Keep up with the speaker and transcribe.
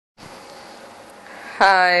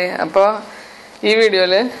Hi. അപ്പോൾ ഈ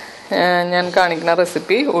വീഡിയോയിൽ ഞാൻ കാണിക്കുന്ന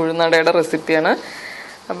റെസിപ്പി ഉഴുന്നടയുടെ റെസിപ്പിയാണ്.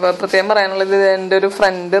 അപ്പോൾ പ്രത്യേകം പറയാനുള്ളത്, ഇത് എൻ്റെ ഒരു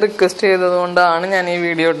ഫ്രണ്ട് റിക്വസ്റ്റ് ചെയ്തതുകൊണ്ടാണ് ഞാൻ ഈ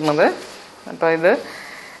വീഡിയോ ഇടുന്നത്. അപ്പോൾ ഇത്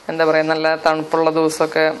എന്താ പറയുക, നല്ല തണുപ്പുള്ള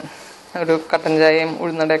ദിവസമൊക്കെ ഒരു കട്ടൻ ചായയും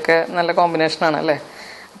ഉഴുന്നടയൊക്കെ നല്ല കോമ്പിനേഷനാണ് അല്ലേ.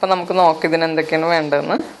 അപ്പോൾ നമുക്ക് നോക്കി ഇതിന് എന്തൊക്കെയാണ്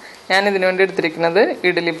വേണ്ടതെന്ന്. ഞാൻ ഇതിനു വേണ്ടി എടുത്തിരിക്കുന്നത്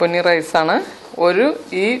ഇഡ്ഡലി പൊന്നി റൈസാണ്.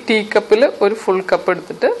 ഈ ടീ കപ്പിൽ ഒരു ഫുൾ കപ്പ്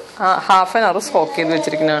എടുത്തിട്ട് ഹാഫ് ആൻ അവർ സോക്ക് ചെയ്ത്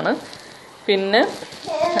വെച്ചിരിക്കുന്നതാണ്. പിന്നെ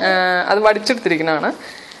അത് വടിച്ചെടുത്തിരിക്കുന്നതാണ്.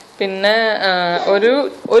 പിന്നെ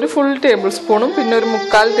ഒരു ഫുൾ ടേബിൾ സ്പൂണും പിന്നെ ഒരു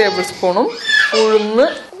 3/4 ടേബിൾ സ്പൂണും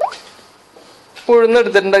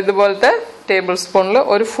ഉഴുന്നെടുത്തിട്ടുണ്ട്. ഇതുപോലത്തെ ടേബിൾ സ്പൂണിൽ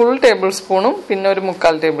ഒരു ഫുൾ ടേബിൾ സ്പൂണും പിന്നെ ഒരു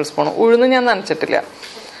 3/4 ടേബിൾ സ്പൂണും. ഉഴുന്ന് ഞാൻ നനച്ചിട്ടില്ല.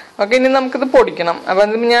 ഓക്കെ, ഇനി നമുക്കിത് പൊടിക്കണം. അപ്പോൾ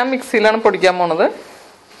അത് ഞാൻ മിക്സിയിലാണ് പൊടിക്കാൻ പോണത്.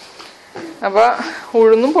 അപ്പോൾ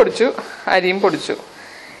ഉഴുന്നും പൊടിച്ചു, അരിയും പൊടിച്ചു.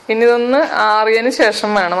 ഇനി ഇതൊന്ന് ആറിയതിന് ശേഷം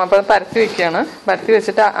വേണം. അപ്പോൾ അത് പരത്തി വെക്കുകയാണ്. പരത്തി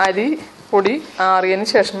വെച്ചിട്ട് അരി പൊടി ആറിയതിന്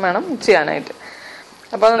ശേഷം വേണം ചെയ്യാനായിട്ട്.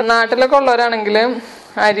 അപ്പോൾ നാട്ടിലൊക്കെ ഉള്ളവരാണെങ്കിൽ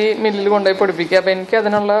അരി മില്ലിൽ കൊണ്ടുപോയി പൊടിപ്പിക്കുക. അപ്പോൾ എനിക്ക്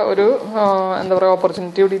അതിനുള്ള ഒരു എന്താ പറയുക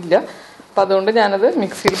ഓപ്പർച്യൂണിറ്റി ഇവിടെ ഇല്ല. അപ്പോൾ അതുകൊണ്ട് ഞാനത്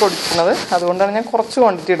മിക്സിയിൽ പൊടിക്കുന്നത്. അതുകൊണ്ടാണ് ഞാൻ കുറച്ച്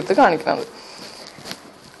ക്വാണ്ടിറ്റി എടുത്ത് കാണിക്കുന്നത്.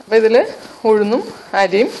 അപ്പോൾ ഇതിൽ ഉഴുന്നും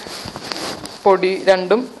അരിയും പൊടി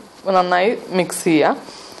രണ്ടും നന്നായി മിക്സ് ചെയ്യുക.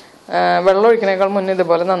 വെള്ളം ഒഴിക്കുന്നതിനേക്കാൾ മുന്നേ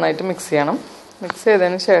ഇതുപോലെ നന്നായിട്ട് മിക്സ് ചെയ്യണം. മിക്സ്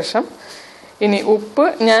ചെയ്തതിന് ശേഷം ഇനി ഉപ്പ്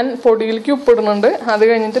ഞാൻ പൊടിയിലേക്ക് ഉപ്പിടുന്നുണ്ട്. അത്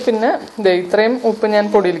കഴിഞ്ഞിട്ട് പിന്നെ ഇത്രയും ഉപ്പ് ഞാൻ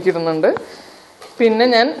പൊടിയിലേക്ക് ഇടുന്നുണ്ട്. പിന്നെ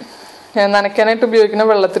ഞാൻ നനയ്ക്കാനായിട്ട് ഉപയോഗിക്കുന്ന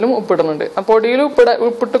വെള്ളത്തിലും ഉപ്പിടുന്നുണ്ട്. ആ പൊടിയിൽ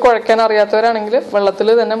ഉപ്പിട്ട് കുഴയ്ക്കാൻ അറിയാത്തവരാണെങ്കിൽ വെള്ളത്തിൽ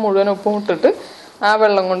തന്നെ മുഴുവൻ ഉപ്പും ഇട്ടിട്ട് ആ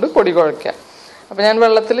വെള്ളം കൊണ്ട് പൊടി കുഴയ്ക്കുക. അപ്പോൾ ഞാൻ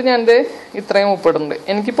വെള്ളത്തിൽ ഇത്രയും ഉപ്പിടുന്നുണ്ട്.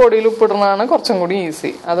 എനിക്ക് പൊടിയിൽ ഉപ്പിടുന്നതാണ് കുറച്ചും കൂടി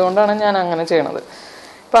ഈസി. അതുകൊണ്ടാണ് ഞാൻ അങ്ങനെ ചെയ്യണത്.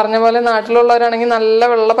 പറഞ്ഞ പോലെ നാട്ടിലുള്ളവരാണെങ്കിൽ നല്ല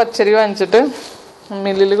വെള്ള പച്ചരി വാങ്ങിച്ചിട്ട്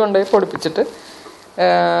മില്ലിൽ കൊണ്ടുപോയി പൊടിപ്പിച്ചിട്ട്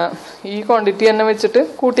ഈ ക്വാണ്ടിറ്റി തന്നെ വെച്ചിട്ട്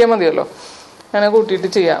കൂട്ടിയാൽ മതിയല്ലോ. അങ്ങനെ കൂട്ടിയിട്ട്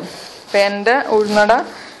ചെയ്യാം. അപ്പം എൻ്റെ ഉഴുന്നട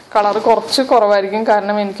കളർ കുറച്ച് കുറവായിരിക്കും.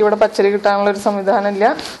 കാരണം എനിക്കിവിടെ പച്ചരി കിട്ടാനുള്ളൊരു സംവിധാനം ഇല്ല,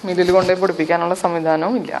 മില്ലിൽ കൊണ്ടുപോയി പൊടിപ്പിക്കാനുള്ള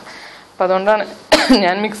സംവിധാനവും ഇല്ല. അപ്പം അതുകൊണ്ടാണ്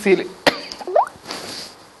ഞാൻ മിക്സിയിൽ.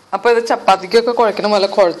 അപ്പോൾ ഇത് ചപ്പാത്തിക്കൊക്കെ കുഴക്കുന്ന പോലെ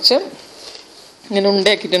കുഴച്ച് ഇങ്ങനെ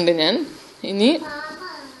ഉണ്ടയാക്കിയിട്ടുണ്ട് ഞാൻ. ഇനി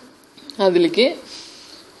അതിലേക്ക്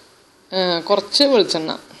കുറച്ച്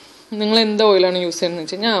വെളിച്ചെണ്ണ, നിങ്ങൾ എന്ത് ഓയിലാണ് യൂസ് ചെയ്യുന്നത്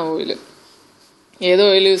വെച്ച് കഴിഞ്ഞാൽ ആ ഓയിൽ, ഏത്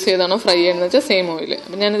ഓയിൽ യൂസ് ചെയ്താണോ ഫ്രൈ ചെയ്യുന്നത് വെച്ചാൽ സെയിം ഓയിൽ.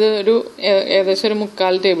 അപ്പം ഞാനിത് ഏകദേശം ഒരു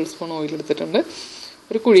 3/4 ടേബിൾ സ്പൂൺ ഓയിൽ എടുത്തിട്ടുണ്ട്.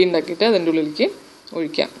 ഒരു കുഴി ഉണ്ടാക്കിയിട്ട് അതിൻ്റെ ഉള്ളിലേക്ക്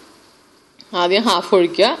ഒഴിക്കാം. ആദ്യം ഹാഫ്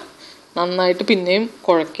ഒഴിക്കുക, നന്നായിട്ട് പിന്നെയും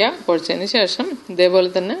കുഴയ്ക്കുക. കുഴച്ചതിന് ശേഷം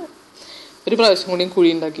ഇതേപോലെ തന്നെ ഒരു പ്രാവശ്യം കൂടിയും കുഴി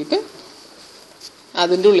ഉണ്ടാക്കിയിട്ട്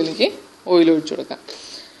അതിൻ്റെ ഉള്ളിലേക്ക് ഓയിൽ ഒഴിച്ചു കൊടുക്കാം.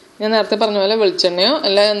 ഞാൻ നേരത്തെ പറഞ്ഞ പോലെ വെളിച്ചെണ്ണയോ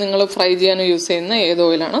അല്ല നിങ്ങൾ ഫ്രൈ ചെയ്യാനോ യൂസ് ചെയ്യുന്ന ഏത്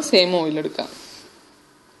ഓയിലാണോ സെയിം ഓയിൽ എടുക്കാം.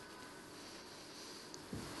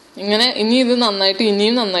 ഇങ്ങനെ ഇനിയും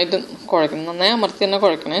നന്നായിട്ട് കുഴക്കണം. നന്നായി അമർത്തി തന്നെ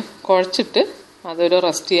കുഴക്കണേ. കുഴച്ചിട്ട് അതൊരു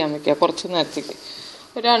റെസ്റ്റ് ചെയ്യാൻ വെക്കുക. കുറച്ച് നേരത്തേക്ക്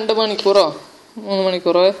ഒരു 2 മണിക്കൂറോ 3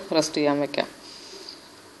 മണിക്കൂറോ റെസ്റ്റ് ചെയ്യാൻ വെക്കാം.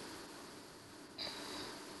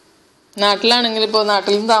 നാട്ടിലാണെങ്കിൽ ഇപ്പോൾ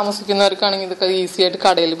നാട്ടിൽ താമസിക്കുന്നവർക്കാണെങ്കിൽ ഇതൊക്കെ ഈസി ആയിട്ട്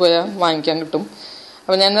കടയിൽ പോയാൽ വാങ്ങിക്കാൻ കിട്ടും.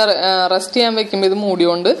 അപ്പോൾ ഞാൻ റെസ്റ്റ് ചെയ്യാൻ വെക്കുമ്പോൾ ഇത്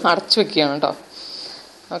മൂടിയോണ്ട് അടച്ചു വെക്കുകയാണ് കേട്ടോ.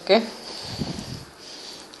 ഓക്കെ,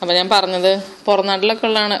 അപ്പോൾ ഞാൻ പറഞ്ഞത് പുറം നാട്ടിലൊക്കെ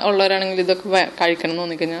ഉള്ളവരാണെങ്കിൽ ഇതൊക്കെ കഴിക്കണം എന്ന്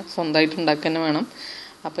തോന്നിക്കഴിഞ്ഞാൽ സ്വന്തമായിട്ട് ഉണ്ടാക്കുക തന്നെ വേണം.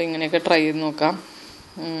 അപ്പോൾ ഇങ്ങനെയൊക്കെ ട്രൈ ചെയ്ത് നോക്കാം.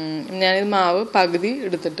 ഞാനിത് മാവ് പകുതി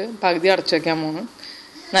എടുത്തിട്ട് പകുതി അടച്ചു വയ്ക്കാൻ പോകുന്നു,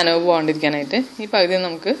 നനവ് പോകാണ്ടിരിക്കാനായിട്ട്. ഈ പകുതി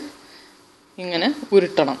നമുക്ക് ഇങ്ങനെ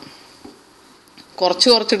ഉരുട്ടണം.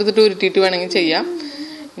 കുറച്ചെടുത്തിട്ട് ഉരുട്ടിയിട്ട് വേണമെങ്കിൽ ചെയ്യാം.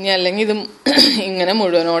 ഇനി അല്ലെങ്കിൽ ഇത് ഇങ്ങനെ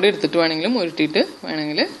മുഴുവനോടെ എടുത്തിട്ട് വേണമെങ്കിലും ഉരുട്ടിയിട്ട്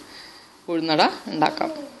വേണമെങ്കിൽ ഉഴുന്നട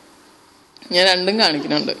ഉണ്ടാക്കാം. ഞാൻ രണ്ടും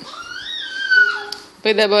കാണിക്കുന്നുണ്ട്.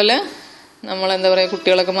 അപ്പോൾ ഇതേപോലെ നമ്മളെന്താ പറയുക,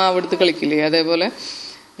 കുട്ടികളൊക്കെ മാവ് എടുത്ത് കളിക്കില്ലേ, അതേപോലെ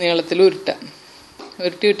നീളത്തിൽ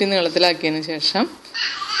ഉരുട്ടി നീളത്തിലാക്കിയതിന് ശേഷം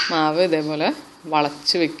മാവ് ഇതേപോലെ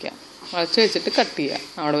വളച്ച് വെക്കുക. വളച്ച് വെച്ചിട്ട് കട്ട് ചെയ്യുക.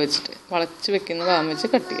 അവിടെ വെച്ചിട്ട് വളച്ച് വെക്കുന്ന ഭാഗം വെച്ച്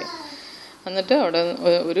കട്ട് ചെയ്യുക. എന്നിട്ട് അവിടെ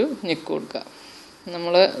ഒരു ഞെക്ക് കൊടുക്കുക.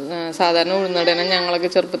 നമ്മൾ സാധാരണ ഉഴുന്നടേനെ ഞങ്ങളൊക്കെ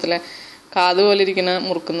ചെറുപ്പത്തിലെ കാത് പോലെ ഇരിക്കുന്ന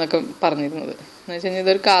മുറുക്കെന്നൊക്കെ പറഞ്ഞിരുന്നത്. എന്ന് വെച്ച് കഴിഞ്ഞാൽ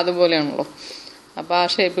ഇതൊരു കാത് പോലെയാണല്ലോ. അപ്പോൾ ആ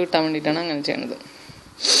ഷേപ്പ് കിട്ടാൻ വേണ്ടിയിട്ടാണ് അങ്ങനെ ചെയ്യണത്.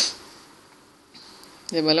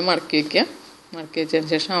 ഇതേപോലെ മടക്കി വയ്ക്കുക. മടക്കി വെച്ചതിന്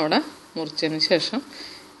ശേഷം അവിടെ മുറിച്ചതിന് ശേഷം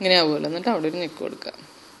ഇങ്ങനെ ആവുമല്ലോ. എന്നിട്ട് അവിടെ ഒരു ഞെക്ക് കൊടുക്കുക.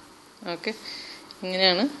 ഓക്കെ,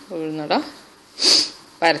 ഇങ്ങനെയാണ് ഉഴുന്നട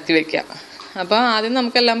പരത്തി വയ്ക്കുക. അപ്പോൾ ആദ്യം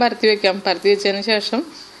നമുക്കെല്ലാം പരത്തി വയ്ക്കാം. പരത്തി വെച്ചതിന് ശേഷം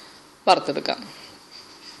വറുത്തെടുക്കാം.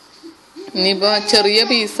 ഇനിയിപ്പോൾ ചെറിയ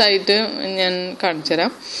പീസായിട്ട് ഞാൻ കാണിച്ചു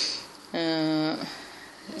തരാം.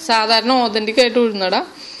 സാധാരണ ഓതൻറ്റിക്കായിട്ട് ഉഴുന്നട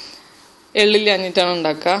എള്ളില്ലാഞ്ഞിട്ടാണ്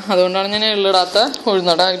ഉണ്ടാക്കുക. അതുകൊണ്ടാണ് ഞാൻ എള്ളിടാത്ത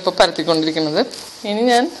ഉഴുന്നട ഇപ്പോൾ പരത്തിക്കൊണ്ടിരിക്കുന്നത്. ഇനി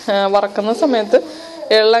ഞാൻ വറക്കുന്ന സമയത്ത്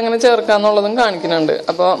എള്ളങ്ങനെ ചേർക്കാന്നുള്ളതും കാണിക്കുന്നുണ്ട്.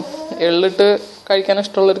 അപ്പോൾ എള്ളിട്ട് കഴിക്കാൻ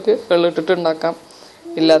ഇഷ്ടമുള്ളവർക്ക് എള്ളിട്ടിട്ട് ഉണ്ടാക്കാം,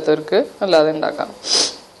 ഇല്ലാത്തവർക്ക് അല്ലാതെ ഉണ്ടാക്കാം.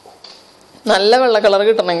 നല്ല വെള്ള കളർ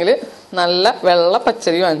കിട്ടണമെങ്കിൽ നല്ല വെള്ള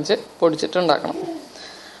പച്ചരി വാങ്ങിച്ച് പൊടിച്ചിട്ടുണ്ടാക്കണം,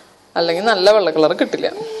 അല്ലെങ്കിൽ നല്ല വെള്ള കളർ കിട്ടില്ല.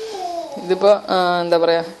 ഇതിപ്പോൾ എന്താ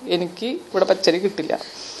പറയുക, എനിക്ക് ഇവിടെ പച്ചരി കിട്ടില്ല.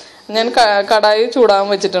 ഞാൻ കടായി ചൂടാൻ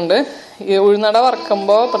വെച്ചിട്ടുണ്ട്. ഈ ഉഴുന്നട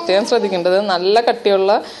വറക്കുമ്പോൾ പ്രത്യേകം ശ്രദ്ധിക്കേണ്ടത് നല്ല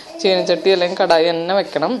കട്ടിയുള്ള ചീനച്ചട്ടി അല്ലെങ്കിൽ കടായി തന്നെ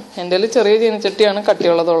വെക്കണം. എൻ്റെ കയ്യിൽ ചെറിയ ചീനച്ചട്ടിയാണ്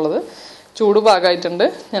കട്ടിയുള്ളതുള്ളത്. ചൂട് പാകമായിട്ടുണ്ട്,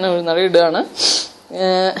 ഞാൻ ഉഴുന്നട ഇടുകയാണ്.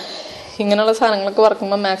 ഇങ്ങനെയുള്ള സാധനങ്ങളൊക്കെ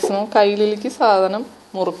വറക്കുമ്പോൾ മാക്സിമം കയ്യിലേക്ക് സാധനം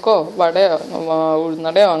മുറുക്കോ വടയോ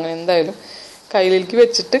ഉഴുന്നടയോ അങ്ങനെ എന്തായാലും കയ്യിലേക്ക്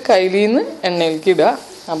വെച്ചിട്ട് കയ്യിൽ നിന്ന് എണ്ണയിലേക്ക് ഇടുക.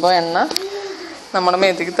 അപ്പോൾ എണ്ണ നമ്മുടെ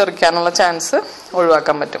മേത്തേക്ക് തെറിക്കാനുള്ള ചാൻസ്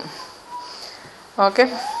ഒഴിവാക്കാൻ പറ്റും. ഓക്കെ,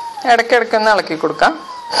 ഇടയ്ക്കിടയ്ക്കൊന്ന് ഇളക്കി കൊടുക്കാം.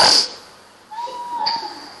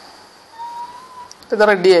 ഇത്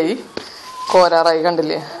റെഡിയായി, കോരാറായി,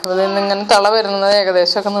 കണ്ടില്ലേ? അപ്പോൾ ഇതിൽ നിന്ന് ഇങ്ങനെ തള വരുന്നത്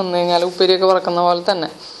ഏകദേശമൊക്കെ നിന്ന് കഴിഞ്ഞാൽ ഉപ്പേരിയൊക്കെ വറക്കുന്ന പോലെ തന്നെ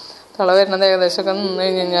തള വരുന്നത് ഏകദേശമൊക്കെ നിന്ന്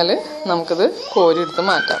കഴിഞ്ഞ് കഴിഞ്ഞാൽ നമുക്കിത് കോരിയെടുത്ത്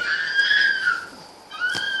മാറ്റാം.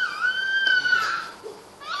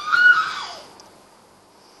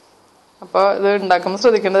 അപ്പോൾ ഇത് ഉണ്ടാക്കുമ്പോൾ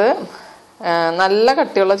ശ്രദ്ധിക്കേണ്ടത് നല്ല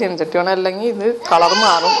കട്ടിയുള്ള ചീനച്ചട്ടി വേണം, അല്ലെങ്കിൽ ഇത് കളർ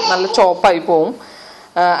മാറും, നല്ല ചോപ്പായി പോവും,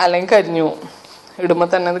 അല്ലെങ്കിൽ കരിഞ്ഞു പോവും. ഇടുമ്പോൾ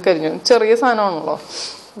തന്നെ ഇത് കരിഞ്ഞു പോവും. ചെറിയ സാധനമാണല്ലോ,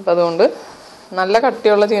 അപ്പം അതുകൊണ്ട് നല്ല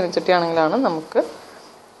കട്ടിയുള്ള ചീനച്ചട്ടി ആണെങ്കിലാണ് നമുക്ക്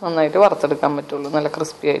നന്നായിട്ട് വറുത്തെടുക്കാൻ പറ്റുള്ളൂ, നല്ല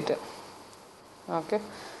ക്രിസ്പി ആയിട്ട്. ഓക്കെ,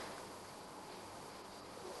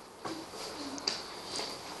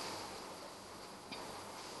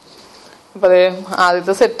 അപ്പോൾ അതേ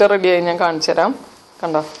ആദ്യത്തെ സെറ്റ് റെഡിയായി, ഞാൻ കാണിച്ചു തരാം.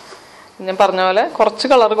 കണ്ടോ, ഞാൻ പറഞ്ഞ പോലെ കുറച്ച്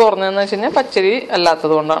കളർ കുറഞ്ഞതെന്ന് വെച്ച് കഴിഞ്ഞാൽ പച്ചരി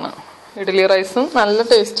അല്ലാത്തത് കൊണ്ടാണ്. ഇഡ്ഡലി റൈസും നല്ല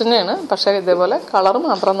ടേസ്റ്റ് തന്നെയാണ്, പക്ഷേ ഇതേപോലെ കളർ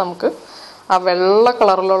മാത്രം നമുക്ക് ആ വെള്ള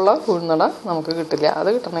കളറിലുള്ള ഉഴുന്നട നമുക്ക് കിട്ടില്ല. അത്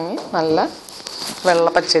കിട്ടണമെങ്കിൽ നല്ല വെള്ള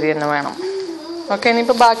പച്ചരി തന്നെ വേണം. ഓക്കെ,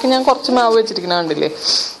 ഇനിയിപ്പോൾ ബാക്കി ഞാൻ കുറച്ച് മാവ് വെച്ചിരിക്കുന്ന കണ്ടില്ലേ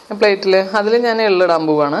പ്ലേറ്റിൽ, അതിൽ ഞാൻ എള്ളിടാൻ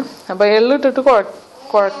പോവുകയാണ്. അപ്പോൾ എള്ളിട്ടിട്ട്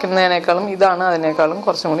കുഴക്കുന്നതിനേക്കാളും ഇതാണ് അതിനേക്കാളും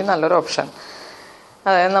കുറച്ചും കൂടി നല്ലൊരു ഓപ്ഷൻ.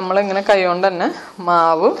 അതായത് നമ്മളിങ്ങനെ കൈ കൊണ്ട് തന്നെ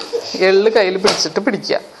മാവ് എള്ള് കയ്യിൽ പിടിച്ചിട്ട്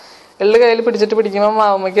പിടിക്കുക. എള്ള് കയ്യിൽ പിടിച്ചിട്ട് പിടിക്കുമ്പോൾ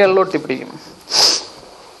മാവുമ്മയ്ക്ക് എള്ള് ഒട്ടിപ്പിടിക്കും.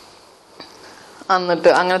 എന്നിട്ട്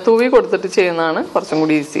അങ്ങനെ തൂവി കൊടുത്തിട്ട് ചെയ്യുന്നതാണ് കുറച്ചും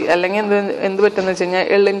കൂടി ഈസി. അല്ലെങ്കിൽ എന്ത് പറ്റുമെന്ന് വെച്ച് കഴിഞ്ഞാൽ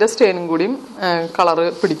എള്ളിൻ്റെ സ്റ്റെയിനും കൂടിയും കളറ്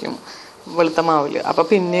പിടിക്കും വെളുത്ത മാവിൽ. അപ്പോൾ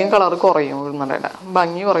പിന്നെയും കളറ് കുറയും, ഉഴുന്നടയുടെ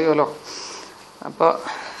ഭംഗി കുറയുമല്ലോ. അപ്പോൾ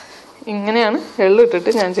ഇങ്ങനെയാണ് എള്ള്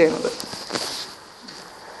ഇട്ടിട്ട് ഞാൻ ചെയ്യുന്നത്.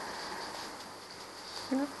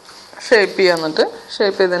 ഷേപ്പ് ചെയ്യുക, എന്നിട്ട്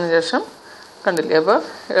ഷേപ്പ് ചെയ്തതിന് ശേഷം കണ്ടില്ലേ, അപ്പോൾ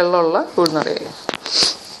എള്ളുള്ള ഉഴുന്നടയായി.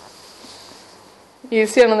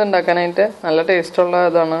 ഈസിയാണ് ഇത് ഉണ്ടാക്കാനായിട്ട്, നല്ല ടേസ്റ്റുള്ള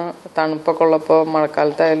ഇതാണ്. തണുപ്പൊക്കെ ഉള്ളപ്പോൾ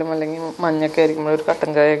മഴക്കാലത്തായാലും അല്ലെങ്കിൽ മഞ്ഞൊക്കെ ആയിരിക്കുമ്പോൾ ഒരു കട്ടൻ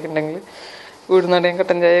ചായയൊക്കെ ഉണ്ടെങ്കിൽ ഉഴുന്നടയും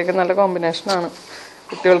കട്ടൻ ചായയൊക്കെ നല്ല കോമ്പിനേഷനാണ്,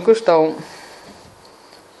 കുട്ടികൾക്കും ഇഷ്ടമാവും.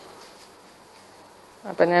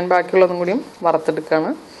 അപ്പം ഞാൻ ബാക്കിയുള്ളതും കൂടിയും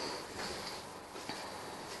വറുത്തെടുക്കുകയാണ്.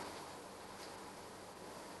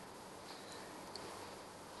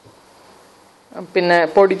 പിന്നെ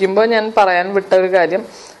പൊടിക്കുമ്പോൾ ഞാൻ പറയാൻ വിട്ട ഒരു കാര്യം,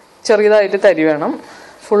 ചെറിയതായിട്ട് തരി വേണം,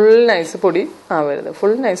 ഫുൾ നൈസ് പൊടി ആവരുത്.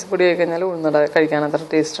 ഫുൾ നൈസ് പൊടി ആയി കഴിഞ്ഞാൽ ഉഴുന്നട കഴിക്കാൻ അത്ര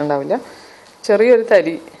ടേസ്റ്റ് ഉണ്ടാവില്ല. ചെറിയൊരു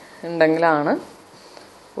തരി ഉണ്ടെങ്കിലാണ്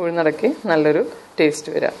ഉഴുന്നടയ്ക്ക് നല്ലൊരു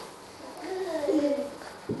ടേസ്റ്റ് വരിക.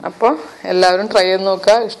 അപ്പോൾ എല്ലാവരും ട്രൈ ചെയ്ത്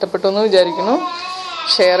നോക്കുക. ഇഷ്ടപ്പെട്ടു എന്ന് വിചാരിക്കുന്നു.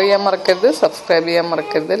 ഷെയർ ചെയ്യാൻ മറക്കരുത്, സബ്സ്ക്രൈബ് ചെയ്യാൻ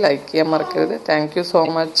മറക്കരുത്, ലൈക്ക് ചെയ്യാൻ മറക്കരുത്. Thank you so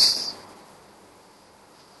much.